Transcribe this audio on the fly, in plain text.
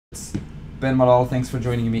Ben Malol, thanks for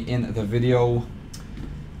joining me in the video.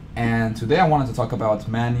 And today I wanted to talk about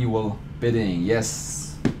manual bidding.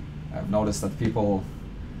 Yes, I've noticed that people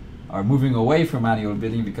are moving away from manual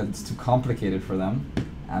bidding because it's too complicated for them,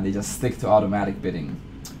 and they just stick to automatic bidding,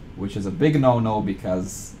 which is a big no-no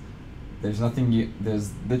because there's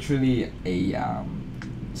literally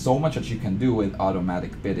so much that you can do with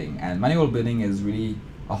automatic bidding, and manual bidding is really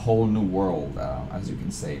a whole new world, as you can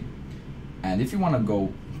say. And if you want to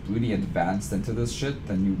go really advanced into this shit,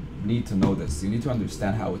 then you need to know this. You need to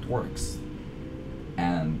understand how it works.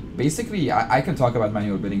 And basically, I can talk about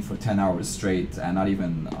manual bidding for 10 hours straight and not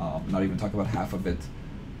even talk about half of it.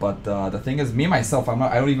 But the thing is, myself,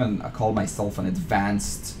 I don't even call myself an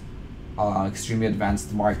advanced, extremely advanced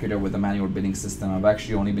marketer with a manual bidding system. I've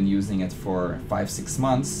actually only been using it for 5-6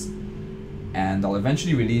 months. And I'll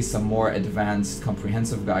eventually release a more advanced,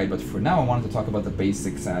 comprehensive guide. But for now, I wanted to talk about the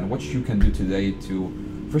basics and what you can do today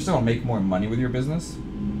to, first of all, make more money with your business,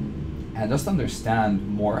 and just understand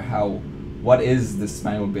more what is this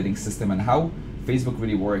manual bidding system and how Facebook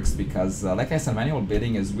really works. Because, like I said, manual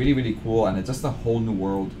bidding is really, really cool, and it's just a whole new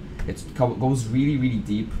world. It goes really, really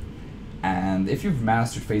deep. And if you've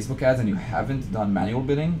mastered Facebook ads and you haven't done manual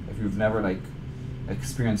bidding, if you've never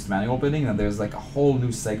experienced manual bidding, then there's a whole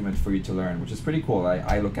new segment for you to learn, which is pretty cool.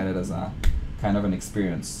 I look at it as a kind of an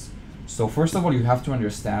experience. So first of all, you have to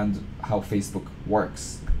understand how Facebook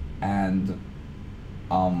works, and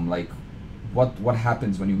what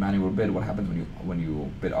happens when you manual bid, what happens when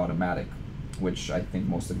you bid automatic, which I think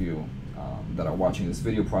most of you that are watching this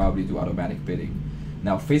video probably do automatic bidding.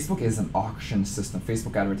 Now, Facebook is an auction system.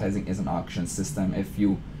 Facebook advertising is an auction system, if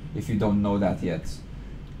you don't know that yet.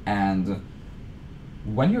 And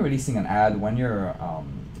when you're releasing an ad, when you're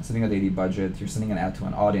setting a daily budget, you're sending an ad to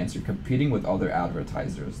an audience, you're competing with other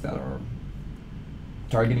advertisers that are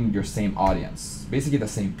targeting your same audience, basically the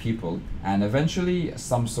same people, and eventually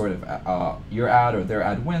some sort of your ad or their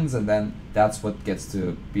ad wins, and then that's what gets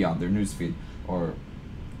to be on their newsfeed or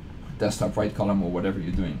desktop right column or whatever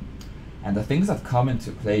you're doing. And the things that come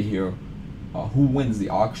into play here, who wins the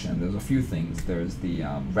auction, there's a few things. There's the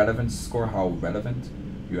relevance score, how relevant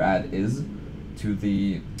your ad is to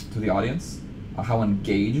the audience, how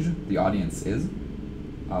engaged the audience is,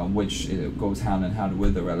 which goes hand in hand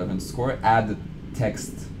with the relevance score. Add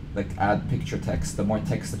text, add picture text. The more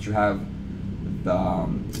text that you have, the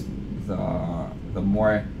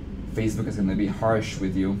more Facebook is going to be harsh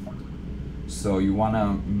with you. So you want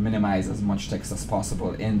to minimize as much text as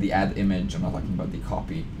possible in the ad image. I'm not talking about the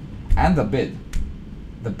copy. And the bid.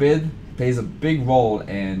 The bid plays a big role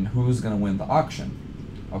in who's going to win the auction.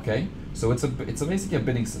 Okay? So it's basically a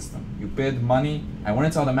bidding system. You bid money, and when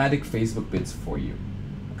it's automatic, Facebook bids for you.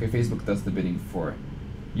 Okay, Facebook does the bidding for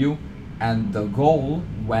you. And the goal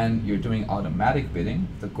when you're doing automatic bidding,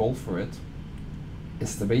 the goal for it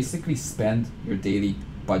is to basically spend your daily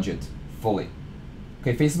budget fully.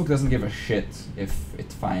 Okay, Facebook doesn't give a shit if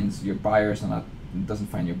it finds your buyers or not. It doesn't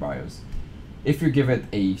find your buyers. If you give it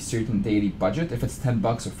a certain daily budget, if it's $10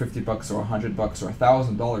 or $50 or $100 or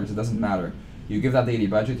 $1,000, it doesn't matter. You give that daily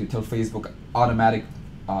budget, you tell Facebook automatic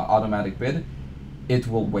bid, it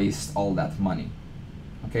will waste all that money.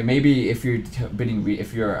 Okay, maybe if you're bidding,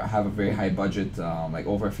 if you have a very high budget, like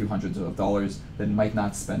over a few hundreds of dollars, then it might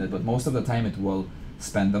not spend it. But most of the time, it will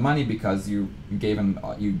spend the money because you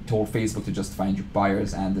told Facebook to just find your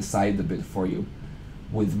buyers and decide the bid for you.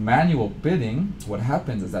 With manual bidding, what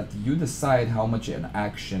happens is that you decide how much an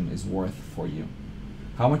action is worth for you.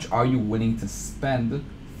 How much are you willing to spend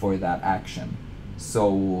for that action?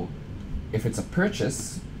 So if it's a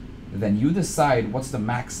purchase, then you decide what's the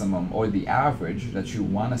maximum or the average that you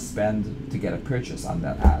want to spend to get a purchase on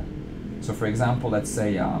that ad. So for example, let's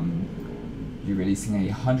say you're releasing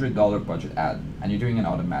a $100 budget ad and you're doing an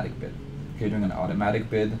automatic bid. Okay, you're doing an automatic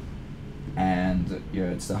bid and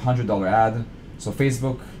it's a $100 ad. So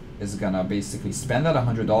Facebook is gonna basically spend that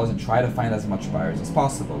 $100 and try to find as much buyers as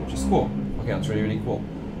possible, which is cool. Okay, that's really, really cool.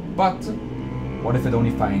 But what if it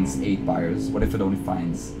only finds 8 buyers? What if it only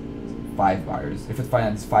finds 5 buyers? If it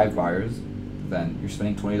finds 5 buyers, then you're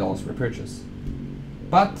spending $20 per purchase.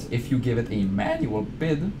 But if you give it a manual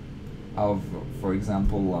bid of, for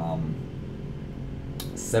example,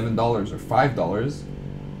 $7 or $5,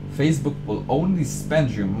 Facebook will only spend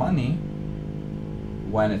your money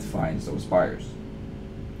when it finds those buyers.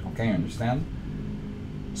 Okay, you understand?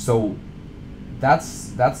 So that's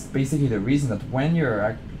basically the reason that when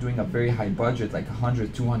you're doing a very high budget, like $100,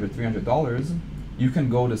 $200, $300, you can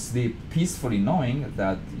go to sleep peacefully knowing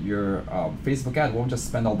that your Facebook ad won't just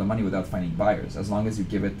spend all the money without finding buyers, as long as you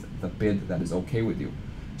give it the bid that is okay with you.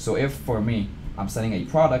 So if, for me, I'm selling a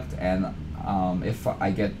product and If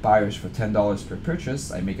I get buyers for $10 per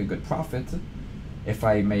purchase, I make a good profit. If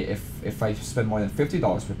I spend more than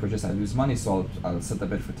 $50 per purchase, I lose money. So I'll set the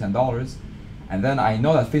bid for $10, and then I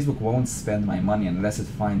know that Facebook won't spend my money unless it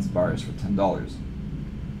finds buyers for $10.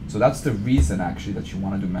 So that's the reason actually that you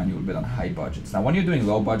want to do manual bid on high budgets. Now when you're doing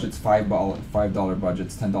low budgets, $5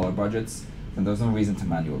 budgets, $10 budgets, then there's no reason to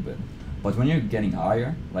manual bid. But when you're getting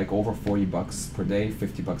higher, like over 40 bucks per day,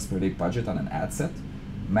 50 bucks per day budget on an ad set,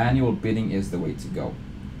 manual bidding is the way to go.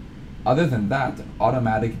 Other than that,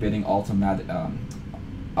 automatic bidding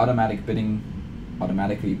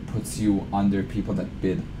automatically puts you under people that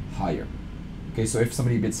bid higher. Okay, so if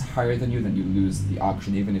somebody bids higher than you, then you lose the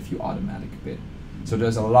auction even if you automatic bid. So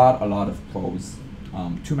there's a lot of pros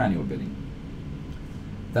to manual bidding.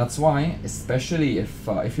 That's why, especially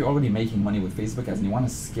if you're already making money with Facebook ads and you want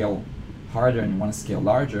to scale harder and you want to scale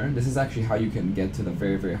larger, this is actually how you can get to the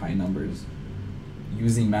very high numbers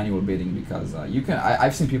using manual bidding, because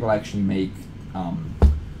I've seen people actually make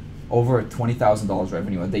over $20,000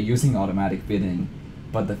 revenue a day using automatic bidding.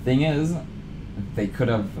 But the thing is, they could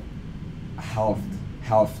have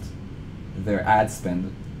halved their ad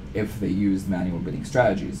spend if they used manual bidding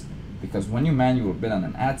strategies. Because when you manual bid on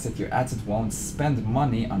an ad set, your ad set won't spend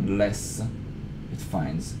money unless it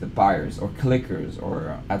finds the buyers or clickers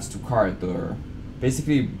or adds to cart, or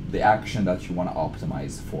basically the action that you want to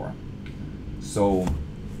optimize for. So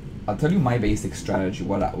I'll tell you my basic strategy,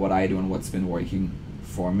 what I do and what's been working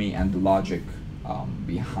for me, and the logic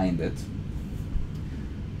behind it.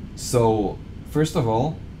 So first of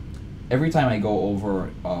all, every time I go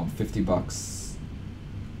over 50 bucks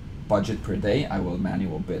budget per day, I will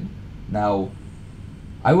manual bid. Now,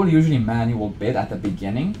 I will usually manual bid at the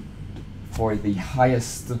beginning for the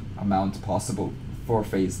highest amount possible for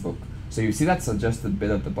Facebook. So you see that suggested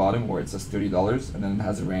bid at the bottom where it says $30, and then it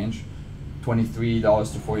has a range,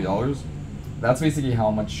 $23 to $40. That's basically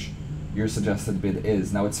how much your suggested bid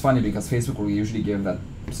is. Now it's funny because Facebook will usually give that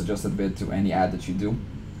suggested bid to any ad that you do.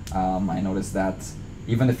 I noticed that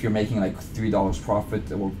even if you're making like $3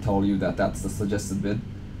 profit, it will tell you that that's the suggested bid.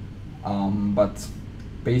 But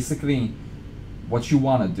basically what you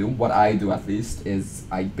want to do, what I do at least, is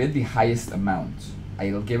I bid the highest amount.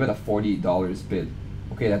 I'll give it a $40 bid.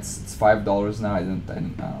 Okay, it's $5 now.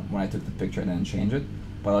 When I took the picture I didn't change it,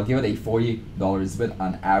 but I'll give it a $40 bid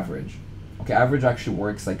on average. Okay, average actually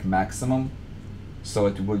works like maximum, so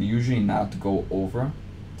it will usually not go over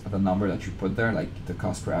the number that you put there, like the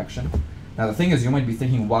cost per action. Now the thing is, you might be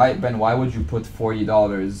thinking, Ben, why would you put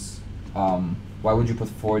 $40? Why would you put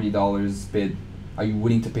 $40 bid? Are you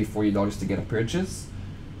willing to pay $40 to get a purchase?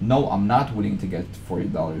 No, I'm not willing to get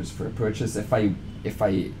 $40 for a purchase. If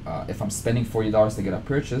I'm spending $40 to get a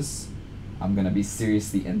purchase, I'm gonna be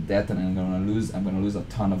seriously in debt and I'm gonna lose a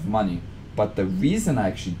ton of money. But the reason I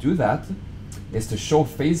actually do that is to show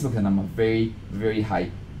Facebook that I'm a very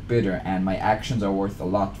high bidder and my actions are worth a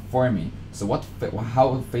lot for me. So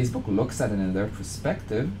how Facebook looks at it in their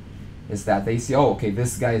perspective is that they see, oh, okay,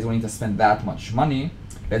 this guy is willing to spend that much money,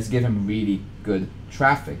 let's give him really good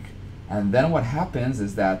traffic. And then what happens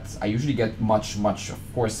is that I usually get much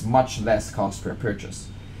less cost per purchase.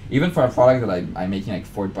 Even for a product that I'm making like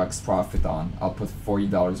 $4 profit on, I'll put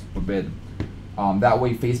 $40 per bid. That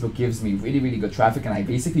way Facebook gives me really good traffic, and I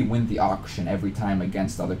basically win the auction every time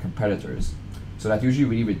against other competitors. So that usually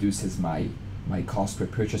really reduces my cost per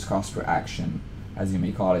purchase, cost per action, as you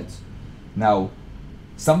may call it. Now,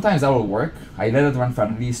 sometimes that will work. I let it run for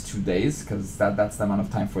at least 2 days because that's the amount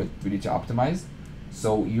of time for it really to optimize.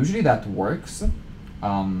 So usually that works,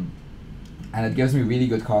 and it gives me really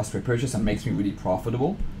good cost per purchase and makes me really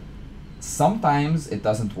profitable. Sometimes it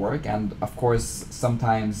doesn't work, and of course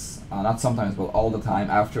sometimes, not sometimes, but all the time,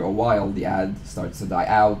 after a while the ad starts to die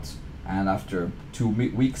out, and after 2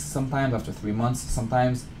 weeks sometimes, after 3 months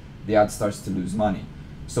sometimes, the ad starts to lose money.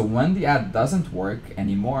 So when the ad doesn't work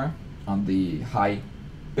anymore on the high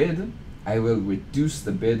bid, I will reduce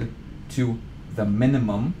the bid to the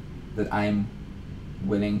minimum that I'm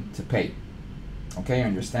willing to pay. Okay, you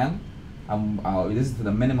understand? This is to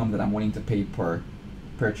the minimum that I'm willing to pay per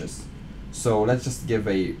purchase. So let's just give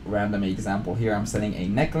a random example here. I'm selling a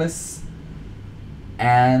necklace,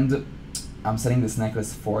 and I'm selling this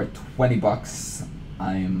necklace for 20 bucks.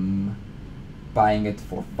 I'm buying it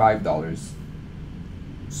for $5.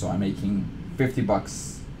 So I'm making 50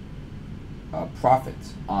 bucks profit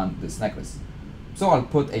on this necklace. So I'll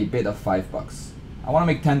put a bid of $5. I want to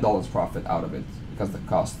make $10 profit out of it because the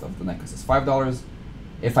cost of the necklace is $5.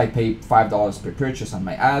 If I pay $5 per purchase on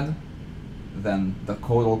my ad, then the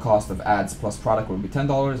total cost of ads plus product will be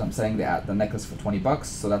 $10. I'm selling the necklace for 20 bucks,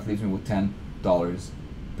 so that leaves me with $10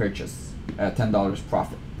 purchase, $10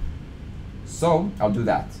 profit. So I'll do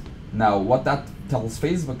that. Now what that tells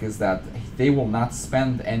Facebook is that they will not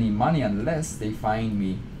spend any money unless they find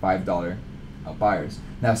me $5 buyers.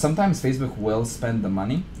 Now sometimes Facebook will spend the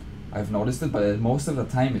money, I've noticed it, but most of the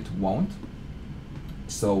time it won't.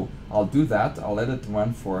 So I'll do that, I'll let it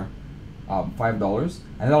run for $5,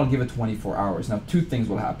 and then I'll give it 24 hours. Now two things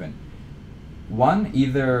will happen. One,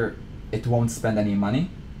 either it won't spend any money,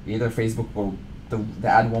 either Facebook will, the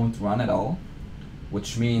ad won't run at all,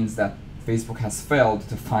 which means that Facebook has failed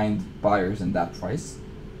to find buyers in that price.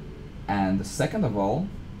 And second of all,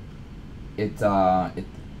 it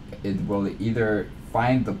will either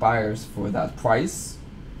find the buyers for that price,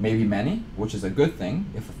 maybe many, which is a good thing.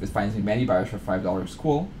 If it finds me many buyers for $5,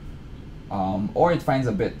 cool. Or it finds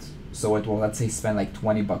a bit, so it will, let's say, spend like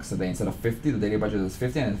 20 bucks a day instead of 50. The daily budget is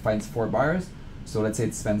 50, and it finds 4 buyers. So let's say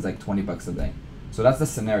it spends like 20 bucks a day. So that's the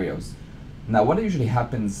scenarios. Now, what usually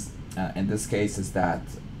happens in this case is that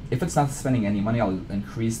if it's not spending any money, I'll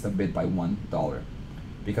increase the bid by $1,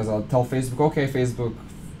 because I'll tell Facebook, okay, Facebook,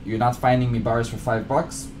 you're not finding me buyers for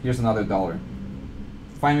 $5. Here's another $1.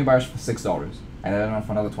 Find me buyers for $6, and I run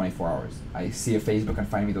for another 24 hours. I see if Facebook can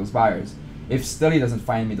find me those buyers. If still he doesn't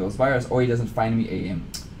find me those buyers, or he doesn't find me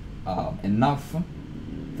enough,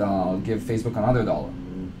 then I'll give Facebook another $1.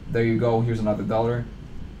 There you go. Here's another $1.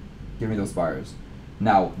 Give me those buyers.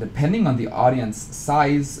 Now, depending on the audience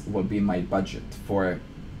size, will be my budget. For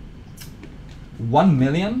 1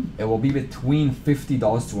 million, it will be between $50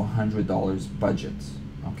 to $100 budget.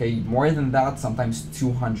 Okay, more than that, sometimes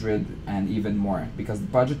 200 and even more, because the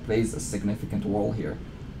budget plays a significant role here.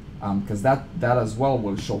 Because that as well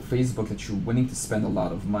will show Facebook that you're willing to spend a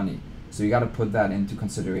lot of money. So you got to put that into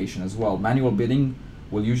consideration as well. Manual bidding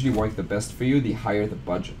will usually work the best for you the higher the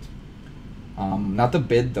budget. Not the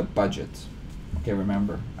bid, the budget. Okay,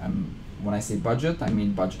 remember, when I say budget, I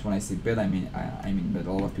mean budget. When I say bid, I mean bid.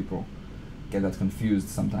 A lot of people get that confused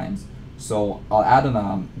sometimes. So I'll add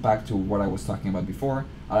back to what I was talking about before.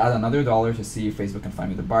 I'll add another $1 to see if Facebook can find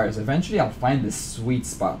me the buyers. Eventually, I'll find this sweet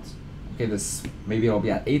spot. Okay, this maybe it'll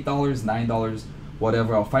be at $8, $9,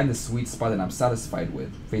 whatever. I'll find the sweet spot that I'm satisfied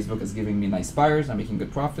with. Facebook is giving me nice buyers. I'm making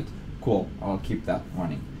good profit. Cool. I'll keep that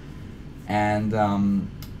running. And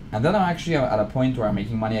then I'm actually at a point where I'm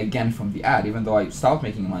making money again from the ad, even though I stopped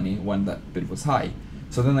making money when that bid was high.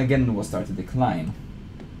 So then again, it will start to decline.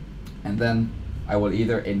 And then I will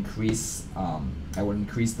either increase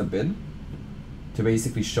the bid to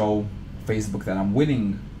basically show Facebook that I'm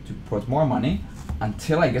willing to put more money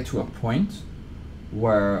until I get to a point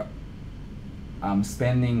where I'm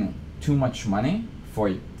spending too much money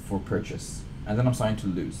for purchase, and then I'm starting to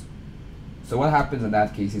lose. So what happens in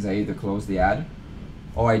that case is I either close the ad,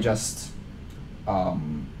 or I just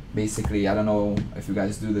basically, I don't know if you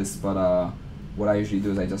guys do this, but what I usually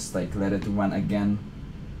do is I just like let it run again.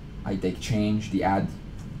 I change the ad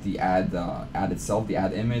itself, the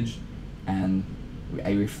ad image, and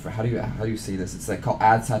how do you say this? It's like called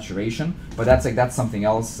ad saturation, but that's something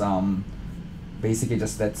else. Basically,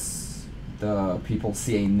 just lets the people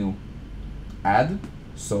see a new ad.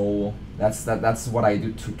 So that's what I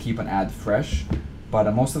do to keep an ad fresh.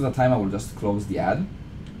 But most of the time, I will just close the ad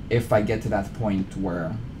if I get to that point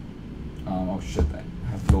where oh shit,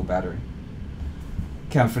 I have low battery.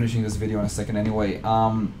 Okay, I'm finishing this video in a second anyway.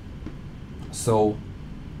 So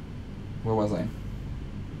where was I?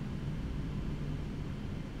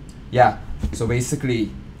 Yeah, so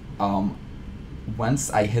basically once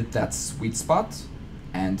I hit that sweet spot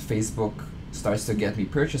and Facebook starts to get me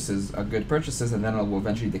purchases, good purchases, and then it will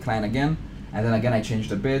eventually decline again, and then again I change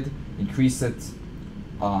the bid, increase it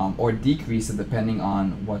or decrease it depending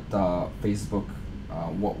on what Facebook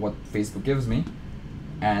gives me,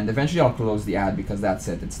 and eventually I'll close the ad because that's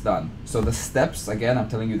it, it's done. So the steps, again, I'm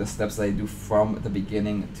telling you the steps that I do from the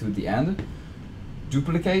beginning to the end.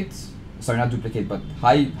 Not duplicate, but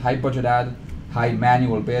high budget ad, high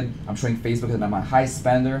manual bid. I'm showing Facebook that I'm a high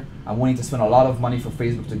spender. I'm willing to spend a lot of money for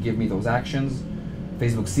Facebook to give me those actions.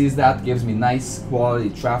 Facebook sees that, gives me nice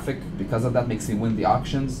quality traffic. Because of that, makes me win the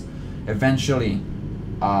auctions. Eventually,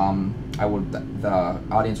 the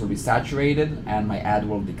audience will be saturated and my ad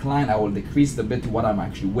will decline. I will decrease the bid to what I'm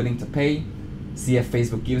actually willing to pay. See if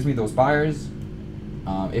Facebook gives me those buyers.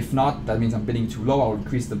 If not, that means I'm bidding too low. I'll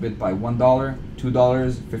increase the bid by $1,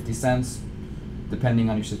 $2, 50 cents, depending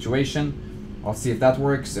on your situation. I'll see if that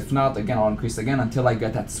works. If not, again, I'll increase again until I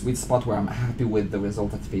get that sweet spot where I'm happy with the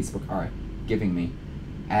result that Facebook are giving me.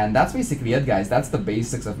 And that's basically it, guys. That's the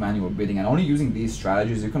basics of manual bidding. And only using these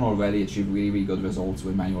strategies, you can already achieve really, really good results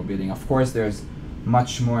with manual bidding. Of course, there's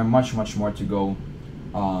much more to go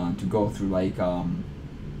through, like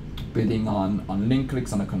bidding on link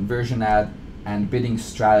clicks on a conversion ad, and bidding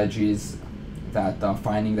strategies that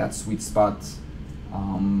finding that sweet spot,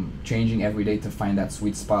 changing every day to find that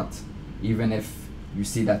sweet spot. Even if you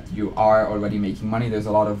see that you are already making money, there's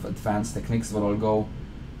a lot of advanced techniques, but I'll go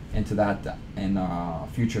into that in a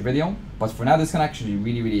future video. But for now, this can actually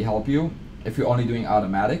really help you. If you're only doing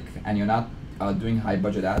automatic and you're not doing high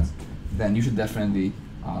budget ads, then you should definitely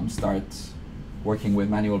start working with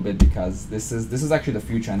manual bid, because this is actually the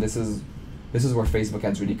future, and this is where Facebook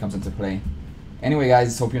ads really comes into play. Anyway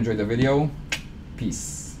guys, hope you enjoyed the video.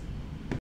 Peace.